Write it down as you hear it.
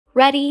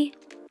Ready,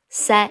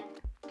 set,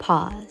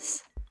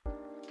 pause.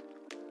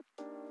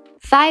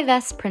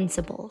 5S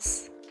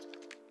Principles.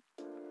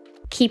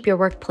 Keep your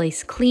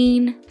workplace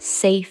clean,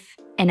 safe,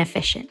 and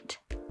efficient.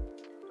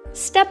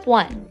 Step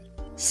 1.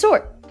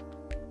 Sort.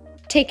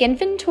 Take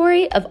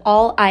inventory of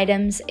all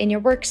items in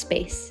your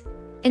workspace.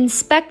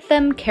 Inspect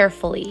them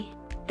carefully.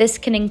 This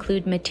can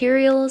include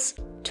materials,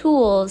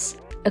 tools,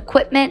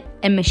 equipment,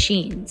 and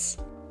machines.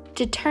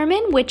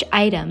 Determine which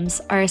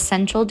items are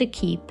essential to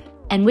keep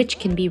and which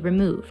can be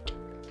removed.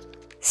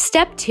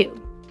 Step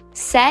 2.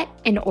 Set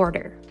and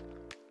order.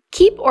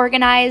 Keep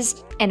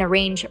organized and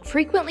arrange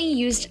frequently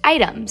used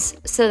items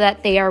so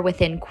that they are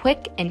within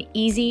quick and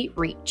easy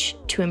reach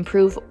to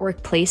improve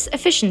workplace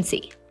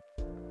efficiency.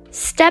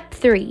 Step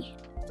 3.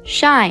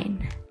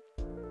 Shine.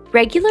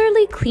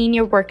 Regularly clean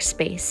your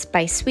workspace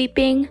by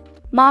sweeping,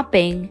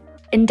 mopping,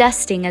 and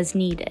dusting as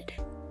needed.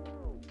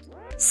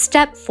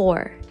 Step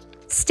 4.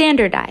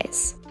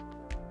 Standardize.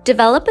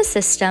 Develop a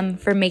system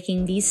for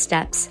making these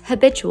steps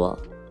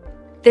habitual.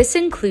 This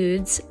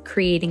includes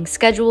creating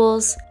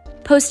schedules,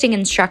 posting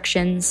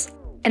instructions,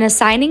 and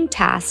assigning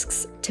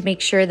tasks to make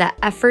sure that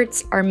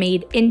efforts are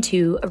made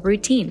into a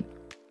routine.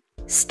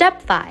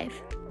 Step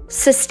 5.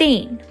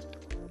 Sustain.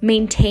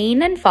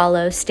 Maintain and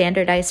follow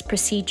standardized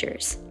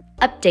procedures.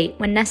 Update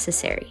when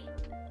necessary.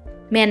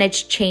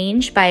 Manage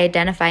change by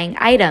identifying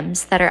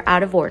items that are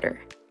out of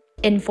order.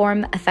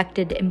 Inform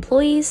affected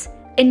employees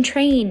and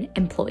train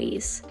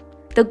employees.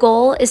 The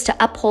goal is to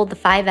uphold the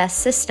 5S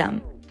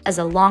system as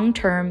a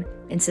long-term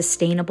and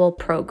sustainable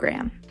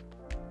program.